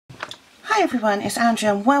Hi everyone, it's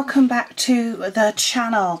Andrea and welcome back to the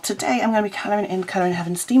channel. Today I'm going to be colouring in Colouring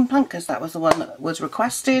Heaven Steampunk because that was the one that was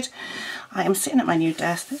requested. I am sitting at my new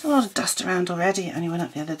desk. There's a lot of dust around already. It only went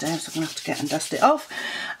up the other day, so I'm going to have to get and dust it off.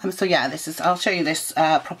 So yeah, I'll show you this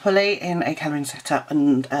properly in a colouring setup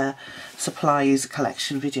and supplies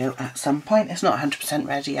collection video at some point. It's not 100%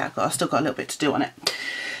 ready yet. I've still got a little bit to do on it.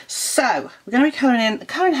 So we're going to be colouring in the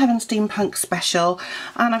Colouring Heaven Steampunk special,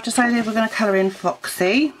 and I've decided we're going to colour in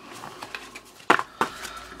Foxy.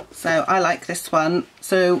 So I like this one,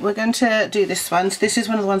 so we're going to do this one. So this is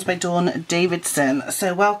one of the ones by Dawn Davidson.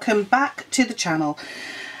 So welcome back to the channel.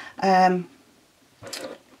 If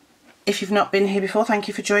you've not been here before, thank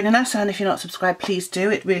you for joining us, and if you're not subscribed, please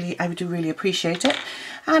do. I would really appreciate it.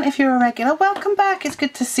 And if you're a regular, welcome back. It's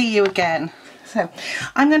good to see you again. So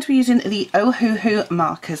I'm going to be using the Ohuhu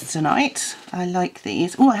markers tonight. I like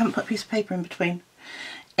these. Oh, I haven't put a piece of paper in between.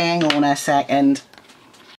 Hang on a second.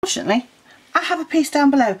 Fortunately, I have a piece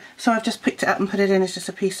down below, so I've just picked it up and put it in as just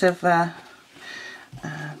a piece of blank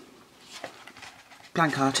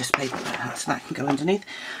artist paper, so that can go underneath.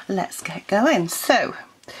 Let's get going. So,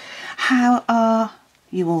 how are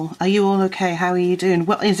you all? Are you all okay? How are you doing?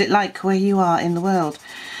 What is it like where you are in the world?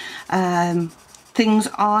 Things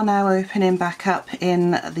are now opening back up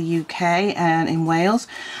in the UK and in Wales.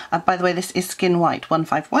 By the way, this is Skin White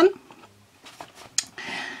 151.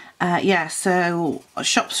 Yeah, so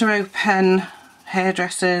shops are open,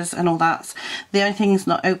 hairdressers and all that. The only thing that's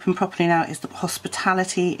not open properly now is the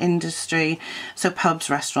hospitality industry, so pubs,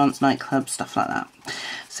 restaurants, nightclubs, stuff like that.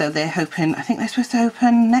 So they're hoping, I think they're supposed to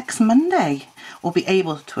open next Monday, or be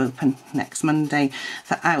able to open next Monday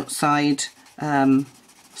for outside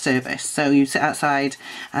service. So you sit outside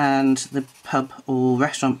and the pub or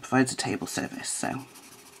restaurant provides a table service, so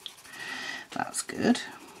that's good.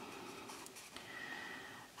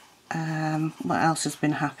 What else has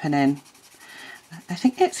been happening? I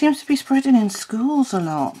think it seems to be spreading in schools a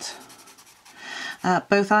lot.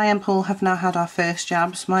 Both I and Paul have now had our first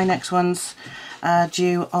jabs. My next one's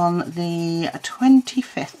due on the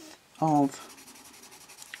 25th of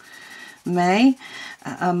May.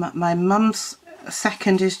 My mum's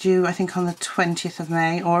second is due, I think, on the 20th of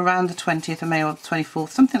May, or around the 20th of May or the 24th,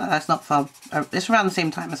 something like that. It's not far, it's around the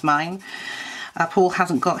same time as mine. Paul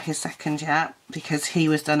hasn't got his second yet because he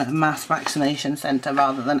was done at a mass vaccination centre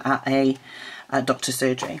rather than at a doctor's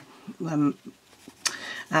surgery.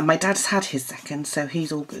 My dad's had his second, so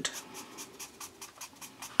he's all good.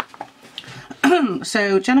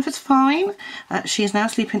 So Jennifer's fine. She's now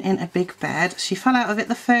sleeping in a big bed. She fell out of it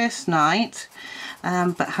the first night,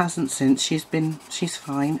 but hasn't since. She's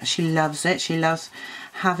fine. She loves it. She loves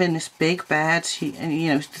having this big bed. She, you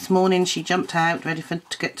know, this morning she jumped out ready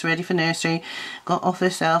for nursery, got off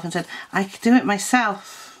herself and said, "I can do it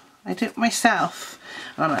myself. I do it myself."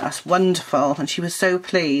 And I'm like, that's wonderful. And she was so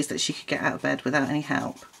pleased that she could get out of bed without any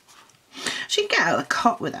help. She could get out of the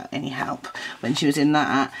cot without any help when she was in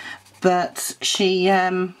that, but she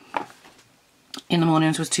in the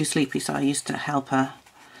mornings was too sleepy, so I used to help her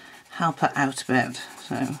out of bed.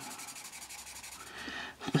 So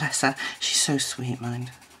bless her. She's so sweet,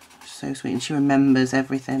 mind. So sweet, and she remembers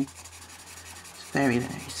everything. It's very,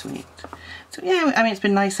 very sweet. So yeah, I mean, it's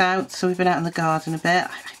been nice out, so we've been out in the garden a bit.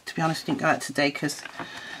 To be honest, I didn't go out today because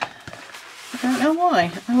I don't know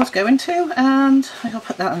why. I was going to, and I got to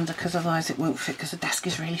put that under because otherwise it won't fit, because the desk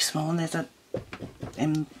is really small and there's a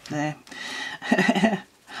in there.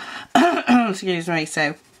 Excuse me.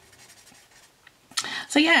 So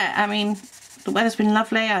yeah, I mean, the weather's been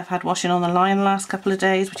lovely. I've had washing on the line the last couple of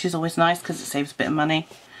days, which is always nice because it saves a bit of money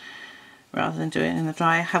rather than doing it in the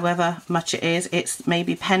dryer. However much it is, it's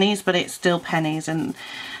maybe pennies, but it's still pennies, and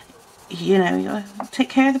you know, you gotta take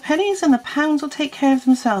care of the pennies and the pounds will take care of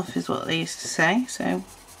themselves, is what they used to say. So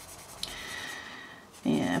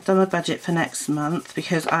yeah, I've done my budget for next month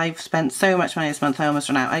because I've spent so much money this month I almost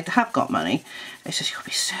run out. I have got money, it's just you've got to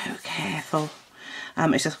be so careful.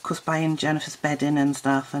 It's just, of course, buying Jennifer's bedding and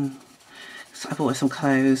stuff, and so I bought her some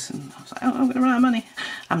clothes, and I was like, oh, I'm going to run out of money.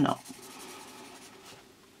 I'm not.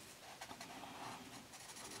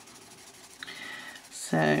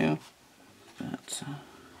 So, but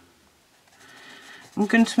I'm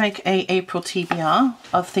going to make a April TBR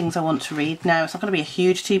of things I want to read. Now, it's not going to be a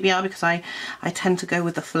huge TBR because I tend to go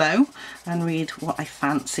with the flow and read what I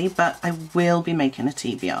fancy, but I will be making a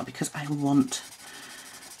TBR because I want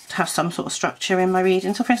to have some sort of structure in my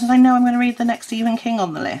reading. So for instance, I know I'm going to read the next Stephen King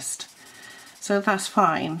on the list, so that's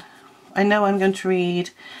fine. I know I'm going to read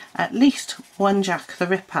at least one Jack the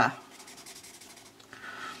Ripper,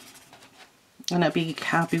 and I'll be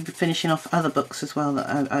finishing off other books as well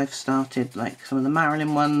that I've started, like some of the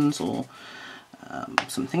Marilyn ones, or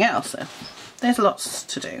something else. So there's lots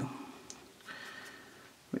to do,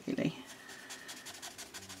 really.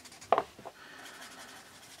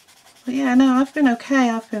 But yeah, no, I've been okay,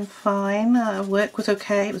 I've been fine. Work was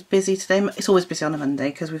okay, it was busy today. It's always busy on a Monday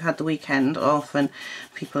because we've had the weekend off and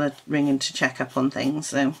people are ringing to check up on things,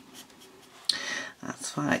 so that's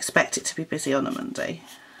fine. I expect it to be busy on a Monday.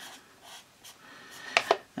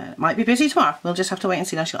 It might be busy tomorrow, we'll just have to wait and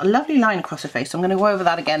see. Now she's got a lovely line across her face, so I'm going to go over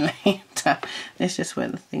that again later. It's just where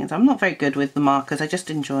the thing is. I'm not very good with the markers, I just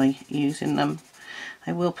enjoy using them.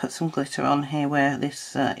 I will put some glitter on here where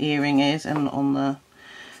this earring is and on the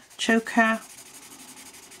choker.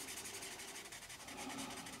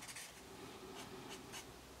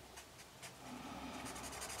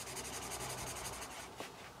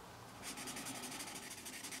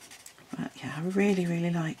 But yeah, I really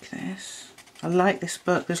like this. I like this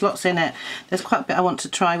book. There's lots in it. There's quite a bit I want to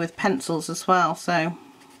try with pencils as well, so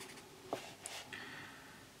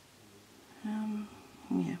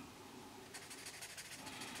yeah,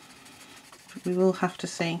 but we will have to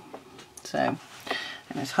see. So,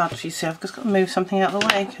 and it's hard to see, I've just got to move something out of the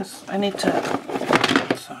way because I need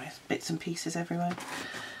to, sorry, there's bits and pieces everywhere.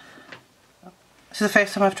 This is the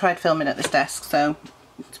first time I've tried filming at this desk, so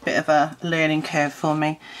it's a bit of a learning curve for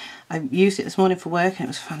me. I used it this morning for work and it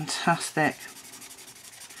was fantastic.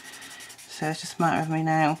 So it's just a matter of me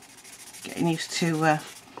now getting used to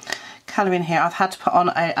colouring here. I've had to put on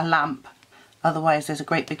a lamp, otherwise there's a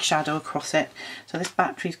great big shadow across it. So this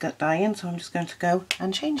battery's got dying, so I'm just going to go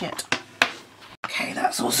and change it. Okay,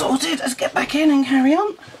 that's all sorted. Let's get back in and carry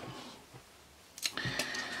on.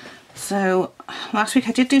 So last week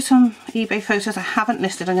I did do some eBay photos. I haven't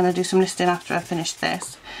listed. I'm going to do some listing after I've finished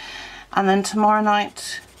this. And then tomorrow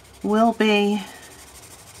night will be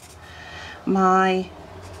my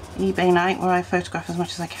eBay night where I photograph as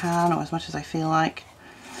much as I can or as much as I feel like.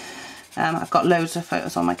 I've got loads of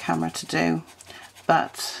photos on my camera to do,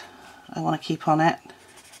 but I want to keep on it.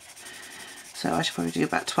 So I should probably do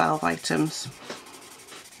about 12 items.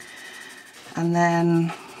 And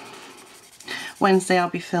then Wednesday I'll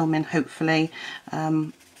be filming, hopefully,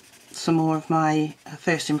 some more of my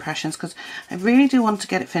first impressions, because I really do want to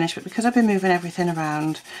get it finished, but because I've been moving everything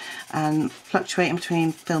around and fluctuating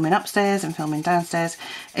between filming upstairs and filming downstairs,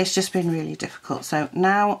 it's just been really difficult. So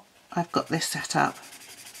now I've got this set up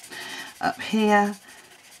here,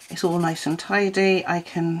 it's all nice and tidy. I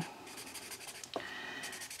can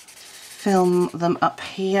film them up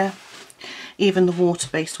here, even the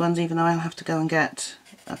water-based ones, even though I'll have to go and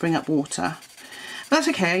bring up water. But that's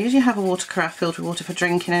okay, I usually have a water carafe filled with water for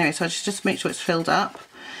drinking anyway, so I just make sure it's filled up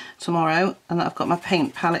tomorrow, and that I've got my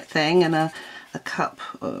paint palette thing and a cup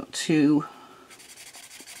to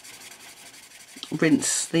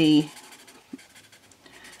rinse the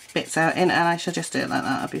bits out in, and I should just do it like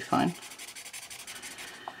that, I'll be fine.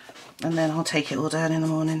 And then I'll take it all down in the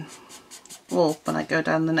morning, or when I go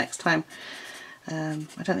down the next time. I don't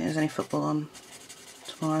think there's any football on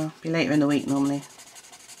tomorrow, it'll be later in the week normally.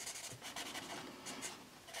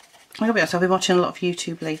 I'll be honest, I've been watching a lot of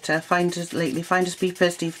YouTube later, Finders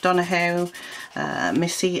Beepers, Steve Donoghue,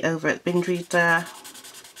 Missy over at Binge Reader,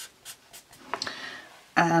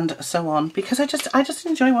 and so on, because I just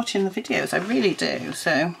enjoy watching the videos, I really do.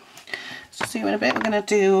 So let's just see in a bit. We're going to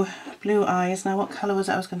do blue eyes. Now what colour was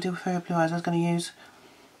that I was going to do for blue eyes? I was going to use,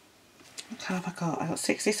 what colour have I got? I got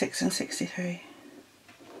 66 and 63.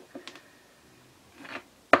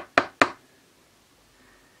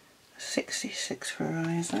 $66 for her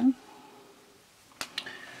eyes then,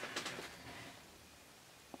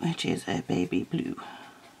 which is a baby blue.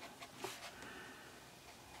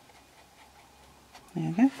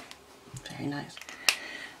 There we go, very nice.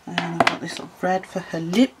 And I've got this little red for her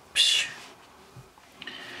lips.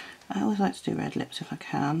 I always like to do red lips if I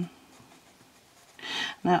can.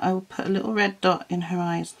 Now I will put a little red dot in her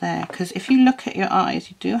eyes there, because if you look at your eyes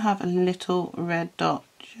you do have a little red dot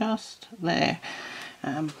just there.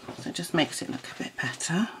 So it just makes it look a bit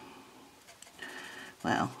better.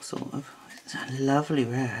 Well, sort of. It's a lovely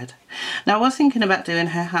red. Now I was thinking about doing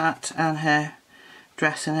her hat and her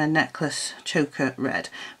dress and her necklace choker red,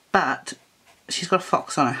 but she's got a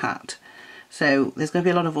fox on her hat, so there's going to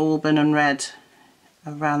be a lot of auburn and red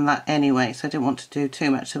around that anyway, so I didn't want to do too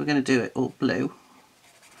much, so we're going to do it all blue.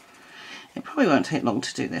 It probably won't take long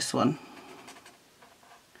to do this one.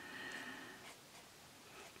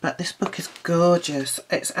 But this book is gorgeous.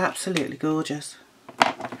 It's absolutely gorgeous.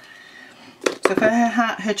 So for her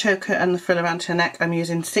hat, her choker and the frill around her neck, I'm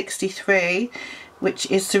using 63, which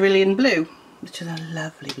is cerulean blue, which is a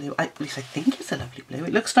lovely blue. At least I think it's a lovely blue.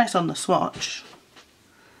 It looks nice on the swatch.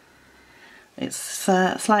 It's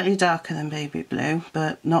slightly darker than baby blue,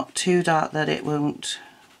 but not too dark that it won't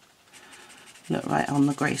look right on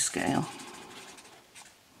the grayscale.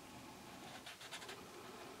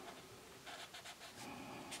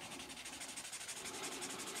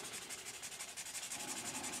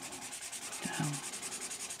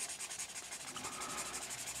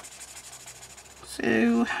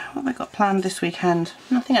 So, what have I got planned this weekend?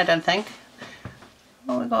 Nothing, I don't think.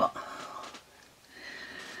 What have we got?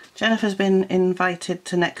 Jennifer's been invited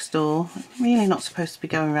to next door. Really not supposed to be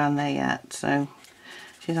going around there yet, so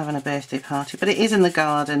she's having a birthday party. But it is in the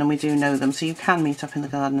garden and we do know them, so you can meet up in the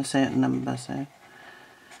garden a certain number, so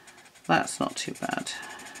that's not too bad.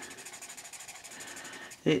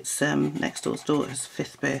 It's next door's daughter's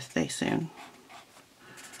 5th birthday soon.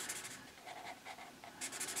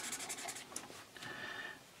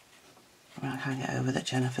 I can't get over that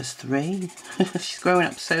Jennifer's 3. She's growing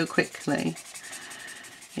up so quickly.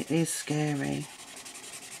 It is scary.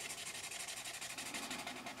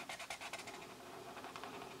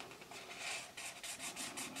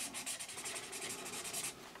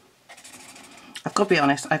 I've got to be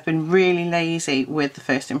honest, I've been really lazy with the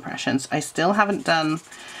first impressions. I still haven't done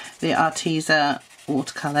the Arteza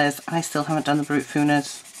watercolours. I still haven't done the Brut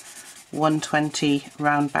Funas 120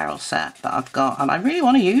 round barrel set that I've got, and I really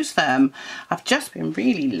want to use them. I've just been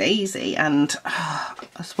really lazy, and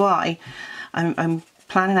that's why I'm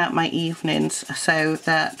planning out my evenings so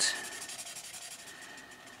that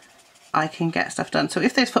I can get stuff done. So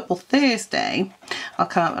if there's football Thursday, I'll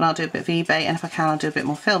come up and I'll do a bit of eBay, and if I can I'll do a bit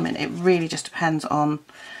more filming. It really just depends on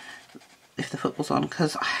if the football's on,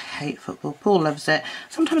 because I hate football. Paul loves it.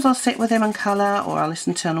 Sometimes I'll sit with him and colour, or I'll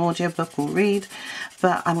listen to an audiobook or read,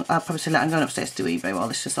 but I'll probably say, I'm going upstairs to do eBay while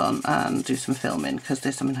this is on and do some filming, because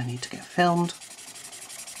there's something I need to get filmed.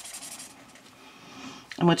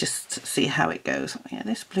 And we'll just see how it goes. Yeah,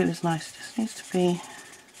 this blue is nice. It just needs to be...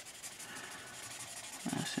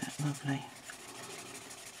 That's it, lovely.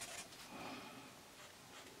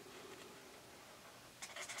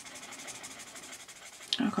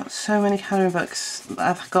 I've got so many colouring books that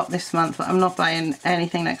I've got this month, but I'm not buying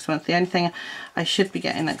anything next month. The only thing I should be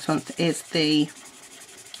getting next month is the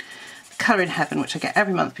Colour in Heaven, which I get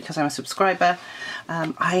every month because I'm a subscriber.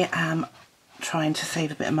 I am trying to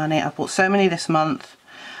save a bit of money. I've bought so many this month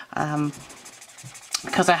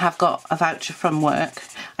because I have got a voucher from work.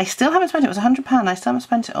 I still haven't spent it. It was £100. I still haven't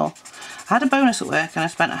spent it all. I had a bonus at work and I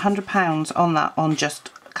spent £100 on that, on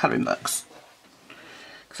just colouring books,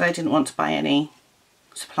 because I didn't want to buy any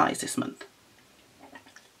supplies this month.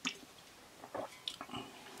 Oh,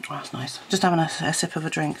 that's nice. Just having a sip of a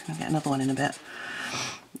drink. I'll get another one in a bit.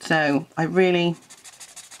 So I really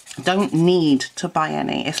don't need to buy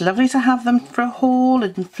any. It's lovely to have them for a haul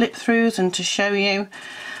and flip throughs and to show you,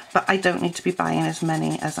 but I don't need to be buying as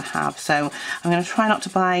many as I have. So I'm going to try not to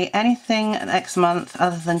buy anything next month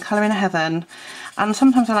other than Colour in Heaven, and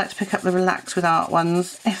sometimes I like to pick up the Relax with Art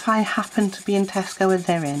ones if I happen to be in Tesco and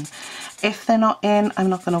they're in. If they're not in, I'm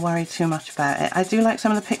not going to worry too much about it. I do like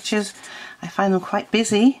some of the pictures. I find them quite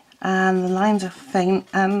busy and the lines are faint,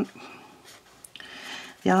 and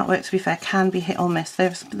the artwork, to be fair, can be hit or miss.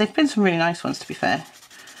 They've been some really nice ones, to be fair,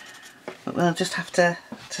 but we'll just have to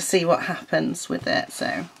see what happens with it.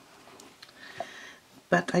 So,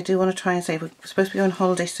 but I do want to try and save. We're supposed to be going on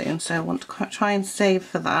holiday soon, so I want to try and save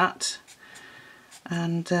for that.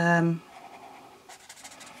 And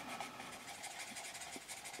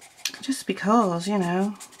just because, you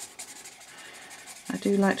know, I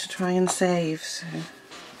do like to try and save. So,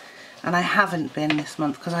 and I haven't been this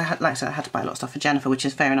month because I had, like I said, I had to buy a lot of stuff for Jennifer, which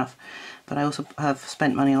is fair enough. But I also have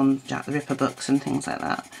spent money on Jack the Ripper books and things like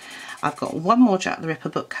that. I've got one more Jack the Ripper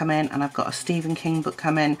book coming, and I've got a Stephen King book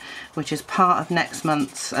coming, which is part of next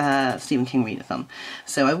month's Stephen King readathon.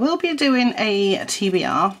 So I will be doing a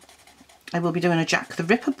TBR. I will be doing a Jack the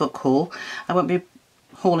Ripper book haul. I won't be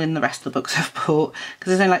hauling the rest of the books I've bought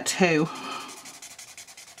because there's only like 2.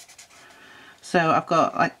 So I've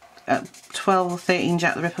got like 12 or 13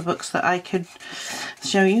 Jack the Ripper books that I could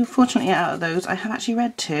show you. Fortunately, out of those I have actually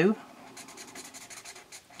read 2,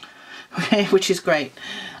 which is great.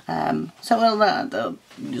 So we'll,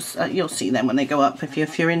 you'll see them when they go up.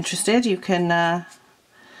 If you're interested, you can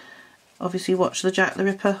obviously watch the Jack the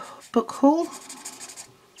Ripper book haul.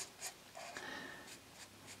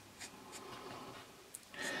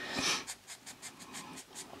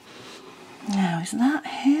 Now, is that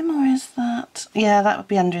him or is that... Yeah, that would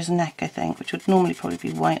be under his neck, I think, which would normally probably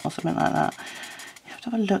be white or something like that. You have to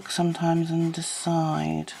have a look sometimes and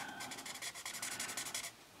decide.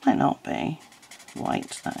 Might not be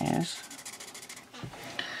white, that is.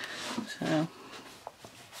 So...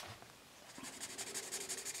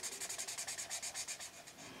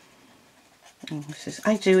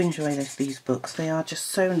 I do enjoy these books. They are just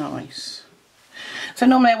so nice. So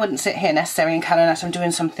normally I wouldn't sit here necessarily and colour unless I'm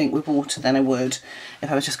doing something with water, then I would if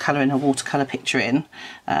I was just colouring a watercolour picture in.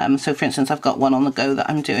 So for instance, I've got one on the go that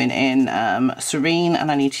I'm doing in Serene, and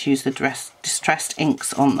I need to use the distressed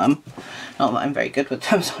inks on them. Not that I'm very good with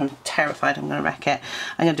them, so I'm terrified I'm going to wreck it.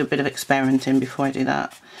 I'm going to do a bit of experimenting before I do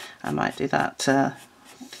that. I might do that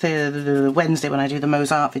Wednesday when I do the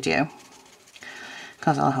Mozart video,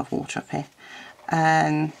 because I'll have water up here.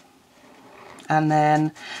 And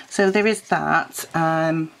then, so there is that,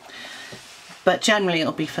 but generally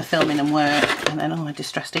it'll be for filming and work. And then, oh, my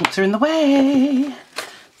distressed inks are in the way.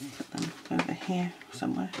 Put them over here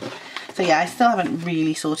somewhere. So yeah, I still haven't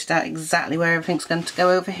really sorted out exactly where everything's going to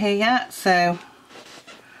go over here yet, so.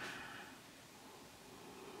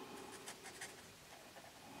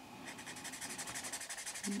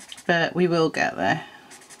 But we will get there.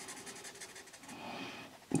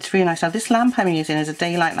 It's really nice. Now this lamp I'm using is a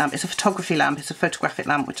daylight lamp. It's a photography lamp. It's a photographic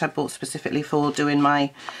lamp which I bought specifically for doing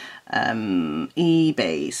my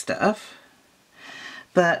eBay stuff.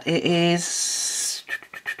 But it is,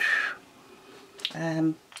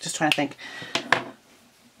 just trying to think.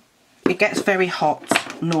 It gets very hot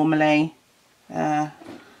normally. And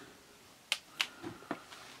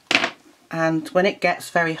when it gets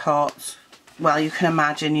very hot, well, you can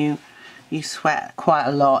imagine you sweat quite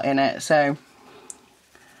a lot in it. So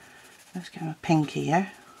let's give him a pinky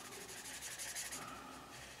here.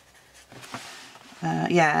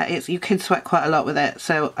 Yeah, you can sweat quite a lot with it,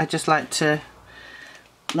 so I just like to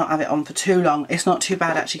not have it on for too long. It's not too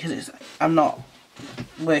bad actually, because I'm not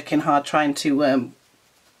working hard trying to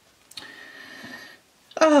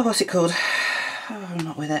oh, what's it called? Oh, I'm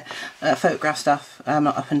not with it. Photograph stuff. I'm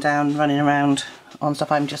not up and down running around on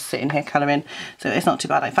stuff. I'm just sitting here colouring, so it's not too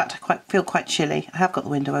bad. In fact, I feel quite chilly. I have got the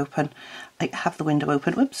window open. I have the window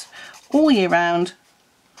open, whoops, all year round,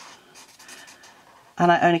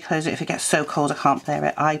 and I only close it if it gets so cold I can't bear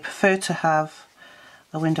it. I prefer to have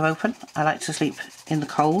a window open. I like to sleep in the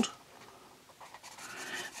cold.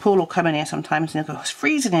 Paul will come in here sometimes and he'll go, "It's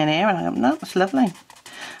freezing in here," and I go, "No, it's lovely."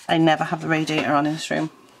 I never have the radiator on in this room.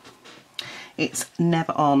 It's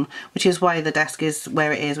never on, which is why the desk is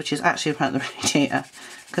where it is, which is actually in front of the radiator,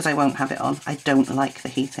 because I won't have it on. I don't like the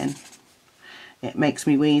heating. It makes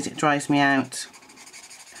me wheeze, it dries me out.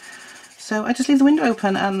 So I just leave the window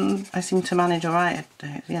open and I seem to manage alright.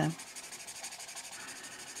 Yeah.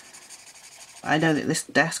 I know that this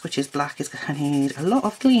desk, which is black, is going to need a lot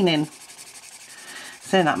of cleaning.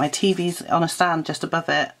 Saying that, my TV's on a stand just above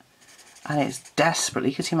it, and it's desperately,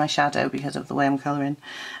 you can see my shadow because of the way I'm colouring,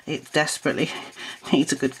 it desperately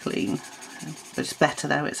needs a good clean. But it's better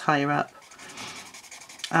though, it's higher up.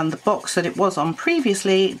 And the box that it was on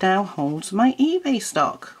previously now holds my eBay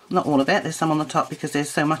stock. Not all of it, there's some on the top because there's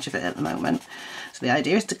so much of it at the moment. So the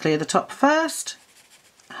idea is to clear the top first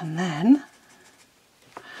and then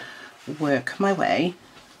work my way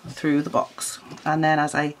through the box. And then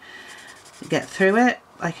as I get through it,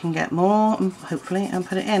 I can get more, hopefully, and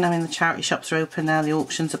put it in. I mean, the charity shops are open now, the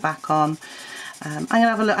auctions are back on. I'm going to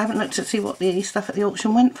have a look. I haven't looked to see what the stuff at the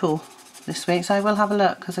auction went for this week, so I will have a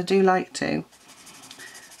look because I do like to.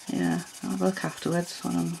 Yeah, I'll have a look afterwards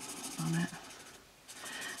when I'm on it.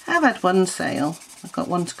 I've had one sale. I've got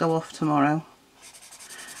one to go off tomorrow.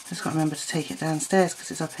 I just got to remember to take it downstairs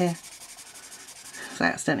because it's up here. So I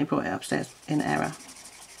accidentally brought it upstairs in error.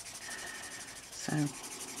 So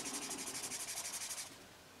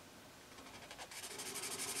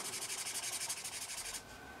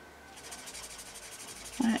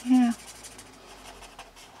yeah,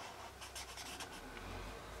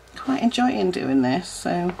 quite enjoying doing this.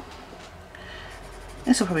 So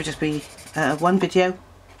this will probably just be one video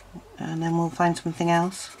and then we'll find something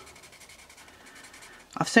else.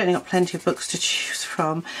 I've certainly got plenty of books to choose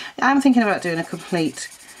from. I'm thinking about doing a complete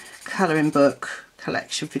colouring book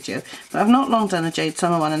collection video, but I've not long done a Jade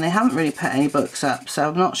Summer one and they haven't really put any books up, so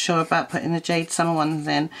I'm not sure about putting the Jade Summer ones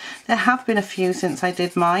in. There have been a few since I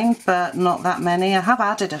did mine, but not that many. I have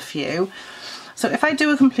added a few. So if I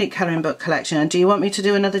do a complete colouring book collection, and do you want me to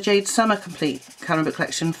do another Jade Summer complete colouring book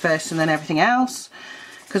collection first and then everything else?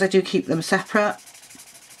 Because I do keep them separate,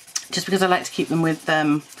 just because I like to keep them with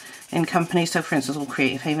in company. So for instance, all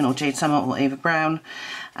Creative Haven or Jade Summer or Ava Brown.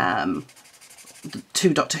 The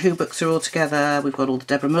 2 Doctor Who books are all together. We've got all the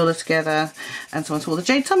Deborah Muller together, and so on. So all the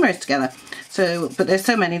Jade Summer is together. So, but there's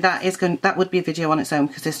so many that would be a video on its own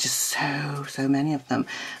because there's just so many of them.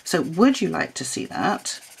 So would you like to see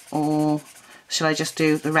that, or shall I just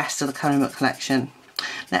do the rest of the colouring book collection?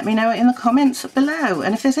 Let me know in the comments below.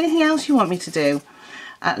 And if there's anything else you want me to do,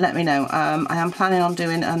 let me know. I am planning on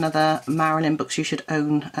doing another Marilyn Books You Should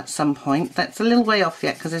Own at some point. That's a little way off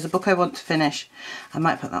yet because there's a book I want to finish. I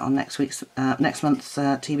might put that on next month's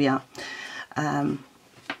TBR.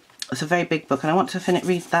 It's a very big book and I want to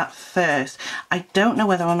read that first. I don't know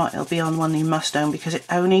whether or not it'll be on One You Must Own because it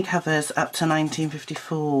only covers up to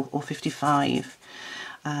 1954 or 55.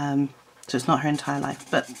 So it's not her entire life,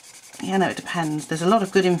 but you know, it depends. There's a lot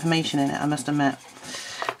of good information in it, I must admit.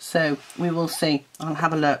 So we will see. I'll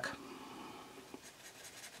have a look.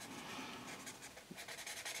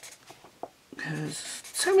 Because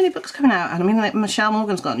so many books coming out, and I mean, like Michelle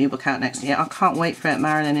Morgan's got a new book out next year. I can't wait for it.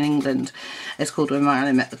 Marilyn in England. It's called When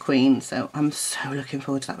Marilyn Met the Queen. So I'm so looking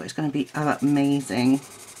forward to that. But it's going to be amazing.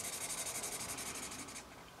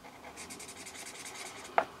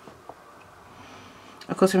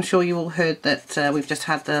 Of course, I'm sure you all heard that we've just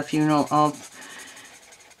had the funeral of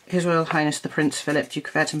His Royal Highness the Prince Philip, Duke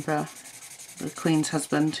of Edinburgh, the Queen's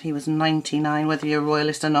husband. He was 99, whether you're a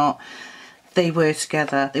royalist or not. They were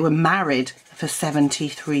together. They were married for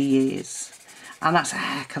 73 years. And that's a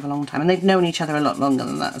heck of a long time. And they've known each other a lot longer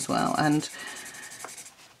than that as well. And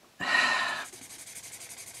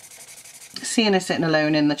seeing her sitting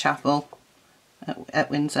alone in the chapel at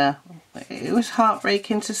Windsor, it was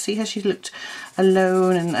heartbreaking to see her. She looked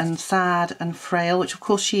alone and sad and frail, which of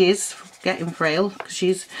course she is getting frail because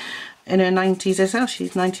she's in her 90s herself.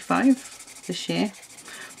 She's 95 this year.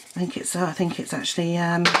 I think it's actually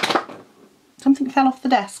something fell off the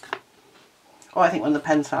desk. Oh, I think one of the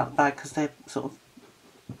pens fell out of the bag because they're sort of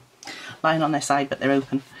lying on their side, but they're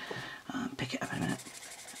open. Pick it up in a minute.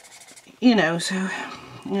 You know, so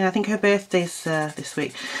yeah, I think her birthday's this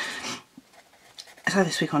week. It's either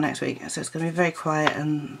this week or next week, so it's going to be very quiet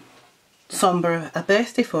and sombre a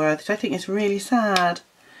birthday for her, which I think is really sad.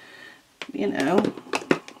 You know, she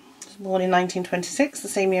was born in 1926, the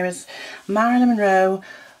same year as Marilyn Monroe,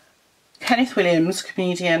 Kenneth Williams,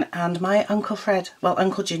 comedian, and my Uncle Fred. Well,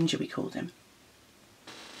 Uncle Ginger we called him.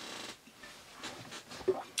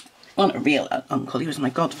 Not a real uncle, he was my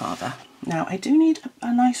godfather. Now, I do need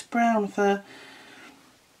a nice brown for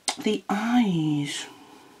the eyes.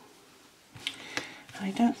 I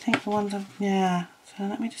don't think the ones I've, yeah, so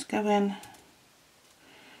let me just go in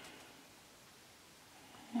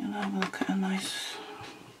and have a look at a nice,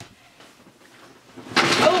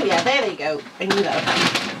 oh yeah, there they go, I knew that would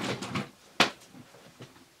happen.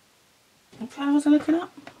 What colour was I looking at?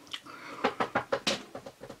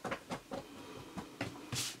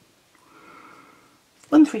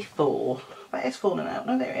 $134, but it's fallen out.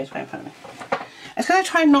 No, there it is right in front of me. I was going to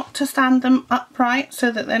try not to stand them upright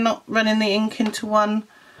so that they're not running the ink into one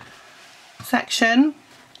section,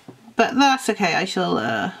 but that's okay. I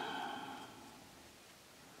shall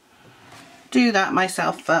do that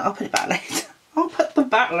myself. I'll put it back later. I'll put them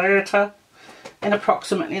back later in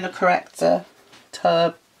approximately the correct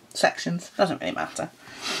sections. Doesn't really matter.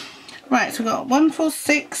 Right, so we've got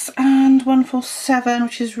 146 and 147,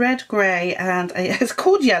 which is red, grey, and it's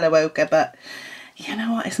called yellow ochre, but you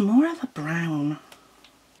know what, it's more of a brown.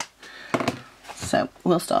 So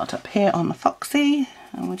we'll start up here on the Foxy,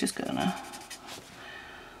 and we're just gonna,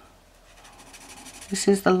 this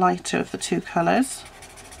is the lighter of the two colours.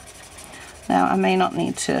 Now I may not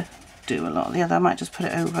need to do a lot of the other, I might just put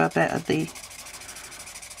it over a bit of the,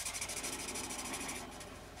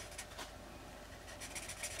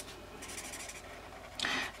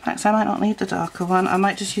 in fact I might not need the darker one, I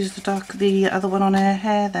might just use the other one on her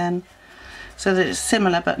hair then, so that it's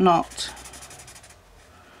similar but not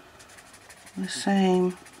the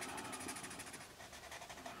same.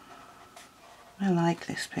 I like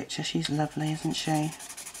this picture, she's lovely, isn't she?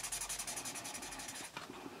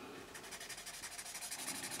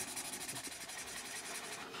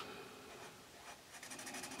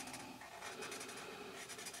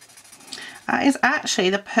 That is actually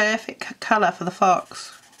the perfect colour for the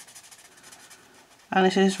fox. And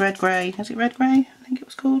this is red grey. Is it red grey? I think it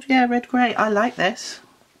was called. Yeah, red grey. I like this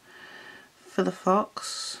for the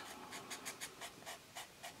fox.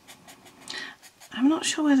 I'm not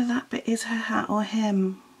sure whether that bit is her hat or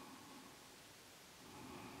him.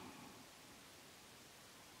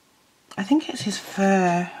 I think it's his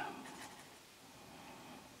fur.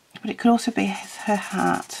 But it could also be her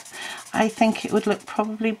hat. I think it would look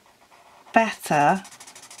probably better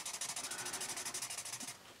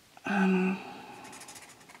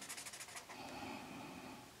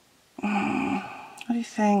what do you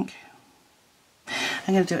think?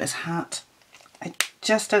 I'm going to do it as hat. I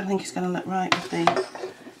just don't think it's going to look right with the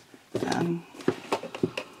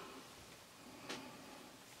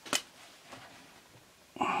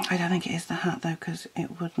I don't think it is the hat though, because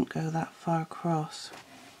it wouldn't go that far across.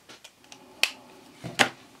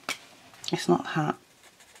 It's not that.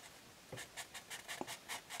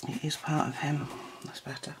 It is part of him. That's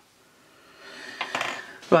better.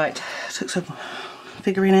 Right, took some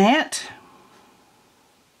figurine out.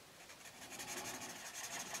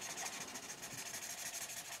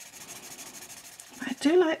 I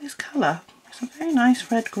do like this colour. It's a very nice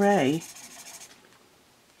red grey.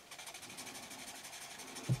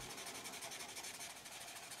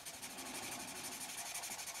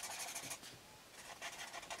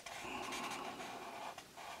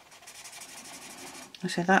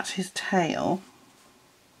 So that's his tail,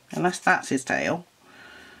 unless that's his tail,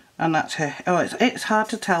 and that's her. Oh, it's hard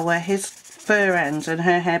to tell where his fur ends and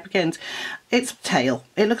her hair begins. It's tail.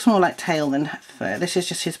 It looks more like tail than fur. This is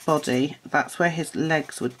just his body. That's where his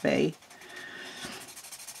legs would be.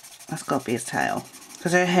 That's got to be his tail,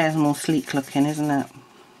 because her hair's more sleek looking, isn't it?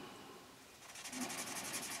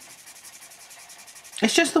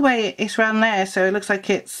 It's just the way it's round there, so it looks like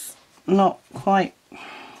it's not quite.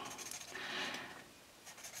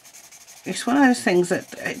 It's one of those things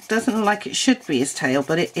that it doesn't look like it should be his tail,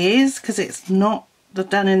 but it is, because it's not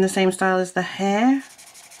done in the same style as the hair.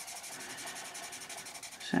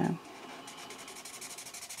 So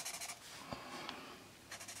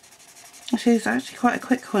this is actually quite a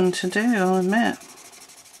quick one to do, I'll admit.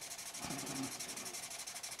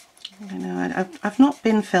 You know, I've not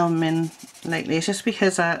been filming lately. It's just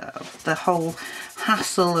because of the whole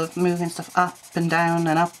hassle of moving stuff up and down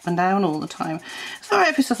all the time. It's alright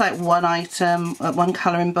if it's just like one item, one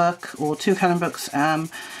colouring book or two colouring books,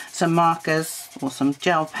 some markers or some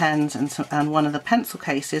gel pens and one of the pencil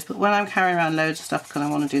cases, but when I'm carrying around loads of stuff because I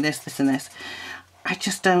want to do this, this and this, I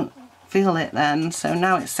just don't feel it then. So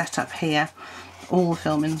now it's set up here. All the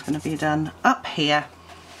filming's going to be done up here.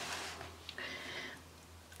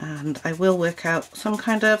 And I will work out some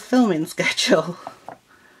kind of filming schedule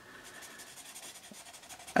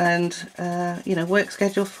and you know, work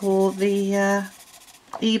schedule for the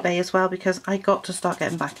eBay as well, because I got to start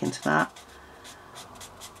getting back into that.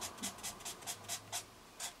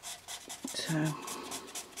 So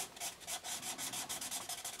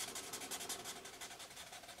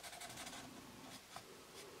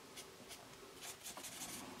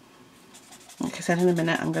like I said, in a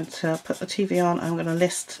minute I'm going to put the TV on. I'm going to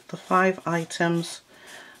list the 5 items,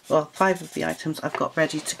 well, 5 of the items I've got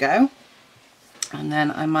ready to go, and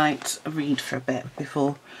then I might read for a bit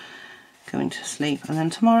before going to sleep, and then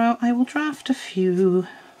tomorrow I will draft a few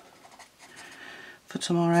for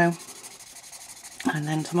tomorrow, and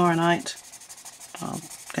then tomorrow night I'll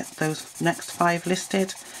get those next 5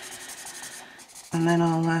 listed, and then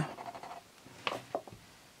I'll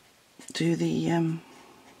do the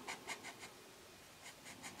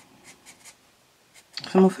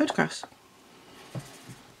some more photographs.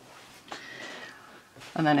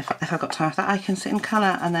 And then if I've got time for that, I can sit and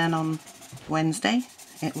colour, and then on Wednesday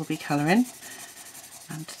it will be colouring,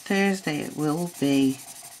 and Thursday it will be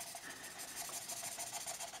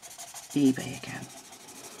eBay again,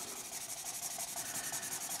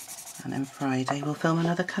 and then Friday we'll film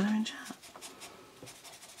another colouring chat.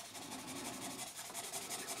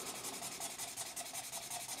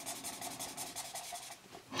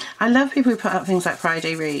 I love people who put up things like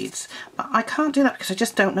Friday reads, but I can't do that because I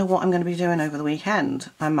just don't know what I'm going to be doing over the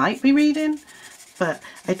weekend. I might be reading, but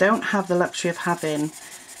I don't have the luxury of having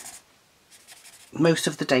most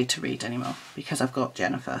of the day to read anymore because I've got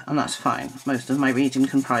Jennifer, and that's fine. Most of my reading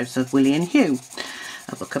comprises of Willie and Hugh,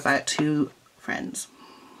 a book about 2 friends,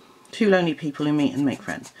 2 lonely people who meet and make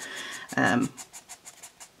friends,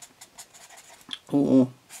 or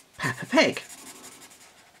Peppa Pig,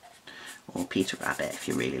 or Peter Rabbit if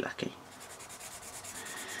you're really lucky.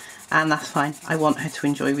 And that's fine. I want her to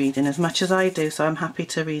enjoy reading as much as I do, so I'm happy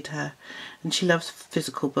to read her. And she loves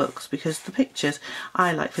physical books because the pictures.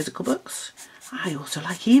 I like physical books. I also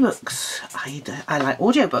like ebooks. I like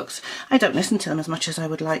audiobooks. I don't listen to them as much as I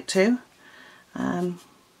would like to. I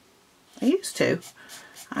used to.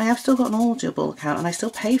 I have still got an Audible account and I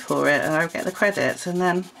still pay for it, and I get the credits, and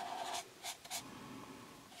then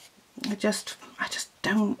I just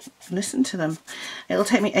don't listen to them. It'll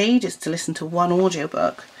take me ages to listen to one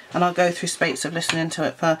audiobook, and I'll go through spates of listening to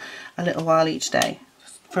it for a little while each day,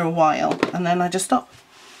 for a while, and then I just stop.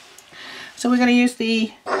 So we're going to use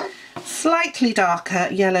the slightly darker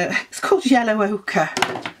yellow. It's called yellow ochre.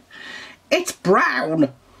 It's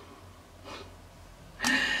brown.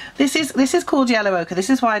 This is called yellow ochre. This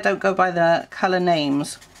is why I don't go by the colour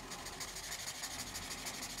names.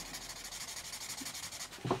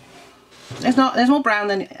 There's more brown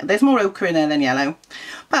than, there's more ochre in there than yellow,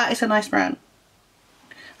 but it's a nice brown.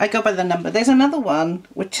 I go by the number. There's another one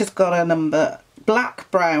which has got a number, black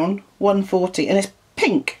brown 140, and it's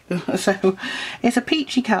pink. So it's a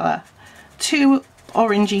peachy colour, too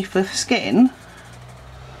orangey for skin,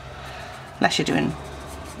 unless you're doing,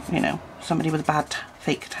 you know, somebody with a bad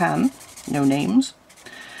fake tan, no names.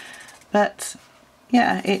 But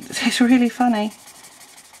yeah, it's really funny.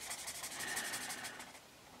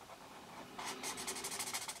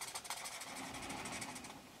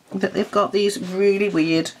 That they've got these really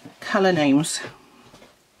weird colour names.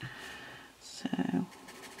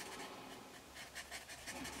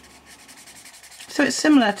 So it's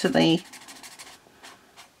similar to the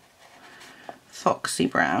foxy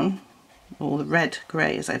brown, or the red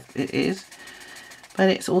grey as it is, but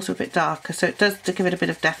it's also a bit darker, so it does give it a bit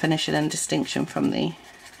of definition and distinction from the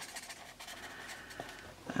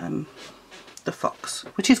fox,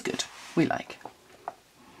 which is good, we like.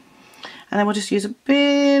 And then we'll just use a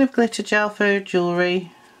bit of glitter gel for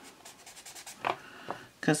jewellery,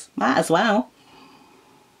 because might as well.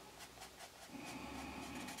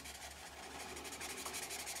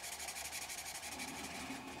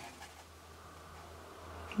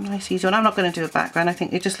 Nice easy one. I'm not going to do a background, I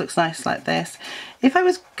think it just looks nice like this. If I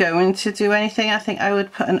was going to do anything, I think I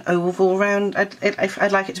would put an oval round.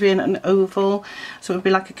 I'd like it to be in an oval, so it would be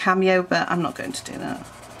like a cameo, but I'm not going to do that.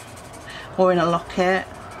 Or in a locket.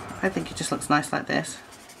 I think it just looks nice like this.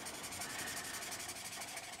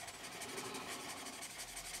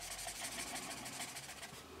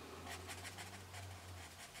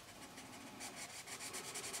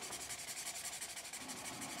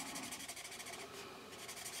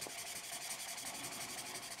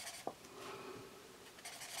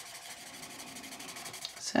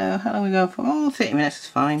 So how long are we going for? Oh, 30 minutes is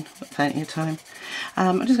fine, got plenty of time.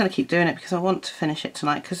 I'm just going to keep doing it because I want to finish it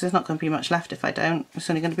tonight, because there's not going to be much left if I don't. It's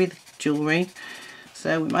only going to be the jewellery,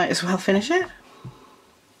 so we might as well finish it.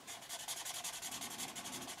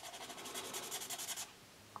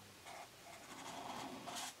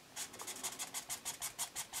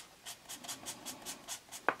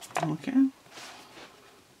 Okay.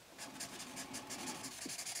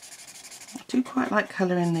 I do quite like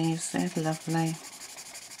colouring these, they're lovely.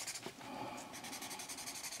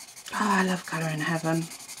 Oh, I love Colour in Heaven.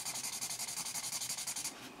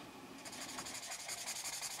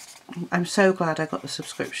 I'm so glad I got the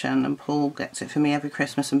subscription, and Paul gets it for me every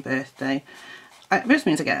Christmas and birthday. It just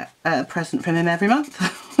means I get a present from him every month.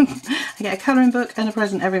 I get a colouring book and a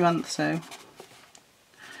present every month, so.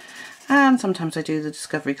 And sometimes I do the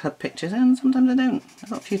Discovery Club pictures, and sometimes I don't. I've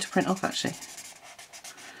got a few to print off actually.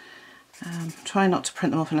 Try not to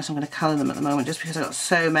print them off unless I'm going to colour them at the moment, just because I've got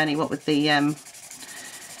so many, what with the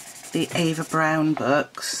Ava Brown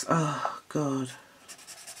books. Oh god,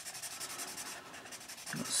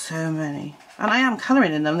 I've got so many, and I am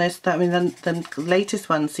colouring in them. There's, I mean, the latest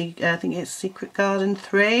one, see, I think it's Secret Garden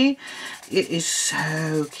 3. It is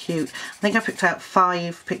so cute. I think I picked out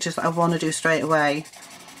 5 pictures that I want to do straight away.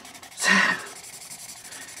 So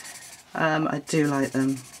I do like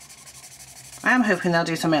them. I am hoping they'll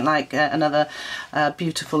do something like another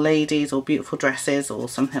Beautiful Ladies or Beautiful Dresses or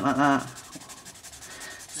something like that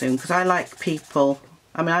soon, because I like people.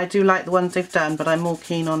 I mean, I do like the ones they've done, but I'm more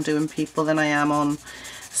keen on doing people than I am on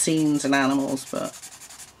scenes and animals. But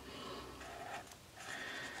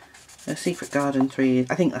the Secret Garden 3,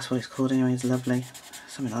 I think that's what it's called anyway, is lovely.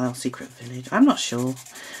 Something like that, Secret Village. I'm not sure.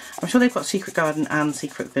 I'm sure they've got Secret Garden and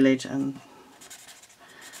Secret Village, and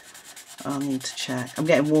I'll need to check. I'm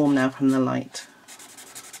getting warm now from the light,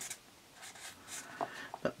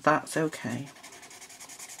 but that's okay.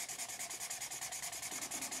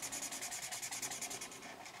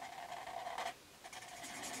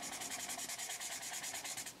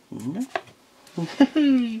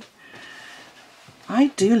 I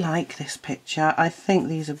do like this picture. I think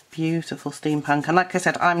these are beautiful steampunk, and like I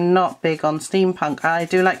said, I'm not big on steampunk. I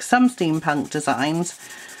do like some steampunk designs,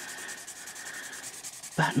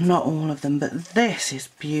 but not all of them. But this is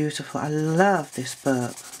beautiful. I love this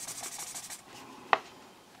book.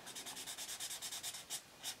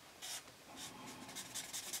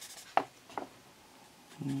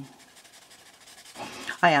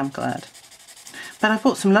 I am glad. But I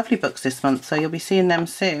bought some lovely books this month, so you'll be seeing them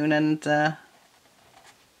soon, and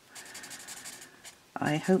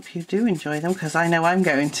I hope you do enjoy them, because I know I'm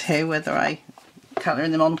going to, whether I colour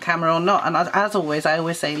in them on camera or not. And as always, I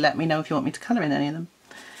always say let me know if you want me to colour in any of them,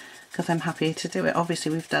 because I'm happy to do it.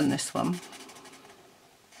 Obviously we've done this one.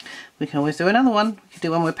 We can always do another one. We could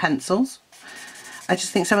do one with pencils. I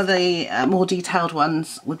just think some of the more detailed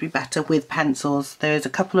ones would be better with pencils. There's a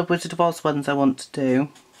couple of Wizard of Oz ones I want to do,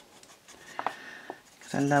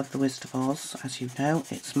 because I love the Wizard of Oz, as you know.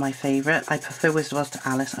 It's my favourite. I prefer Wizard of Oz to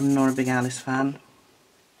Alice. I'm not a big Alice fan.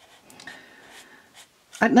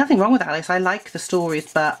 nothing wrong with Alice. I like the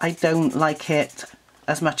stories, but I don't like it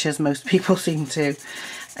as much as most people seem to.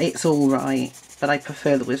 It's all right, but I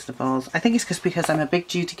prefer The Wizard of Oz. I think it's because I'm a big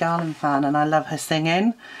Judy Garland fan and I love her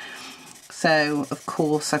singing. So, of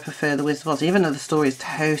course, I prefer The Wizard of Oz, even though the story is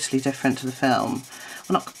totally different to the film.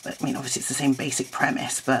 Well, not, I mean, obviously it's the same basic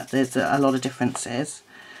premise, but there's a lot of differences.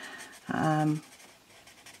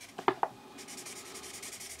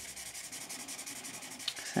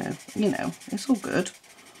 So, you know, it's all good.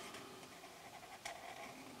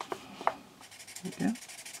 There we go.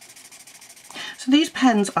 So these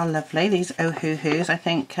pens are lovely, these Ohuhus. I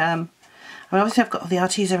think, I mean, obviously I've got the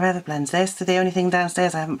Arteza Feather blends. There's the only thing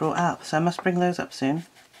downstairs I haven't brought up, so I must bring those up soon.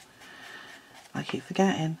 I keep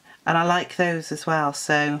forgetting. And I like those as well,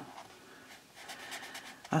 so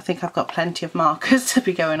I think I've got plenty of markers to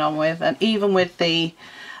be going on with. And even with the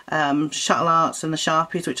Shuttle Arts and the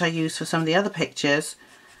Sharpies, which I use for some of the other pictures,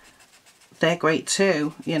 they're great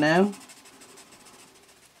too, you know.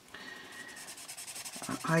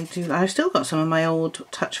 I've still got some of my old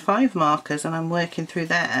Touch 5 markers and I'm working through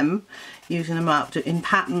them, using them up in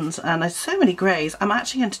patterns, and there's so many greys. I'm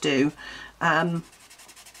actually going to do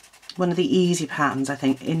one of the easy patterns, I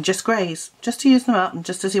think, in just greys, just to use them up and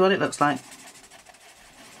just to see what it looks like.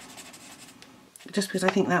 Just because I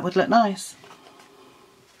think that would look nice.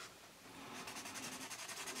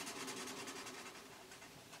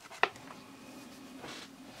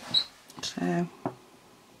 So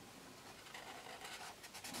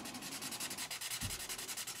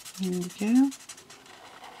here we go.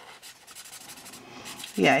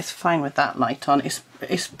 Yeah, it's fine with that light on. It's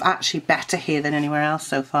actually better here than anywhere else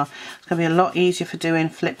so far. It's going to be a lot easier for doing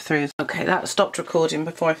flip throughs. Okay, that stopped recording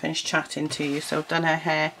before I finished chatting to you. So I've done her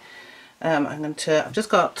hair. I've just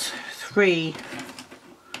got 3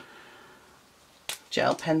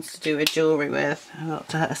 gel pens to do with jewellery with. I've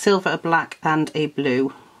got a silver, a black and a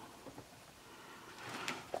blue.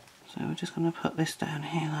 So we're just going to put this down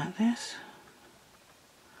here like this.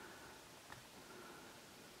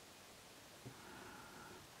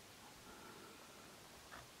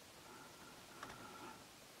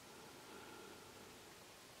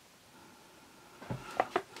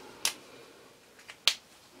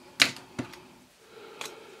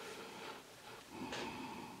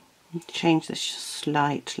 Change this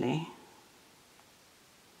slightly.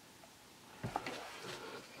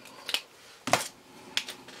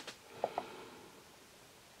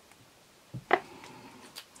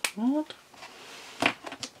 What?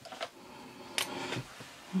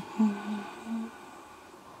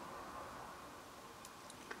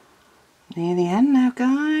 Near the end now,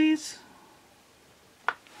 guys.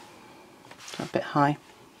 It's a bit high.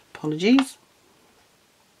 Apologies.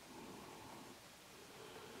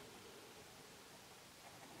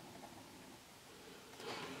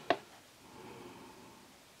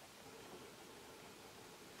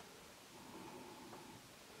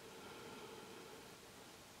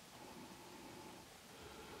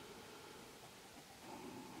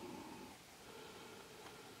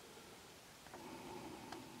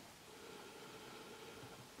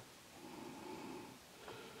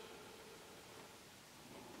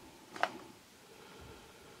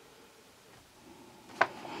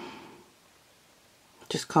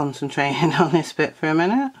 Just concentrating on this bit for a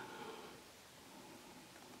minute.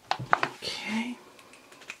 Okay.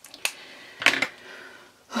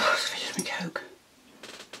 Oh, it's finished my Coke.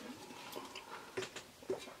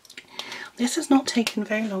 This has not taken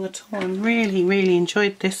very long at all. I really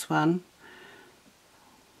enjoyed this one.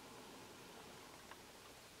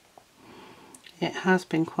 It has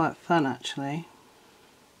been quite fun actually.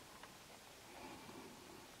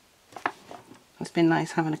 It's been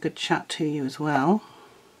nice having a good chat to you as well.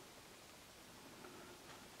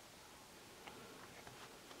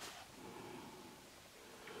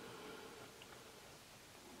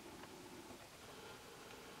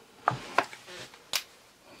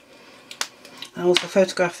 I also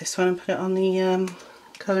photographed this one and put it on the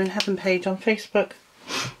Colour in Heaven page on Facebook.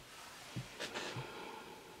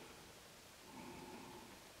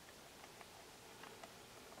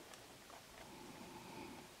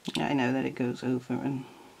 I know that it goes over and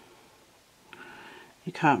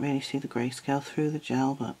you can't really see the grayscale through the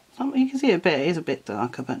gel, but you can see a bit. It is a bit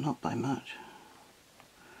darker, but not by much.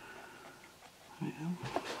 There we go.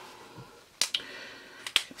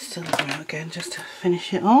 Silver out again just to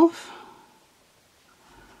finish it off.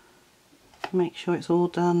 Make sure it's all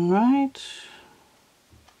done right.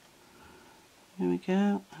 There we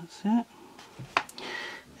go, that's it.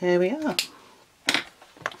 There we are.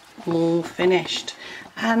 All finished.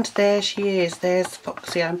 And there she is. There's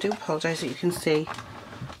Foxy. I do apologise that you can see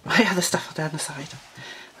my other stuff down the side.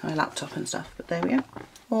 my laptop and stuff, but there we go,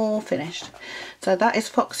 all finished. So that is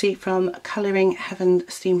Foxy from Colouring Heaven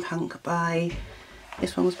Steampunk by,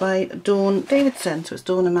 this one was by Dawn Davidson, so it's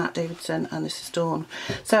Dawn and Matt Davidson, and this is Dawn.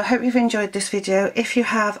 So I hope you've enjoyed this video. If you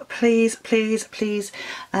have, please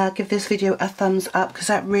give this video a thumbs up, because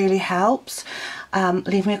that really helps.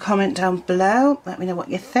 Leave me a comment down below, let me know what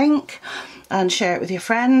you think, and share it with your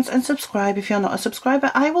friends, and subscribe if you're not a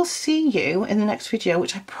subscriber. I will see you in the next video,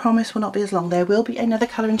 which I promise will not be as long. There will be another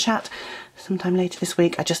colouring chat sometime later this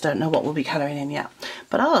week. I just don't know what we'll be colouring in yet,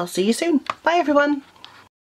 but I'll see you soon. Bye everyone.